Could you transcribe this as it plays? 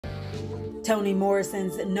Toni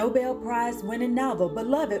Morrison's Nobel Prize-winning novel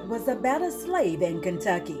Beloved was about a slave in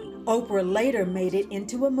Kentucky. Oprah later made it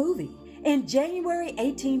into a movie. In January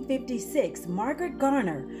 1856, Margaret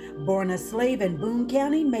Garner, born a slave in Boone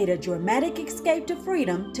County, made a dramatic escape to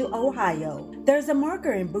freedom to Ohio. There's a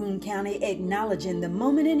marker in Boone County acknowledging the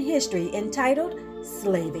moment in history entitled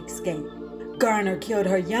Slave Escape. Garner killed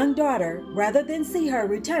her young daughter rather than see her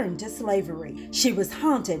return to slavery. She was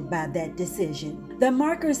haunted by that decision. The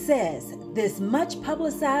marker says this much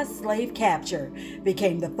publicized slave capture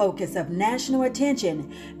became the focus of national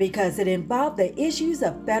attention because it involved the issues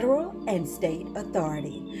of federal and state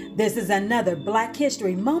authority. This is another Black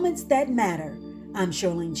History Moments That Matter. I'm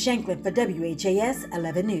Charlene Shanklin for WHAS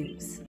 11 News.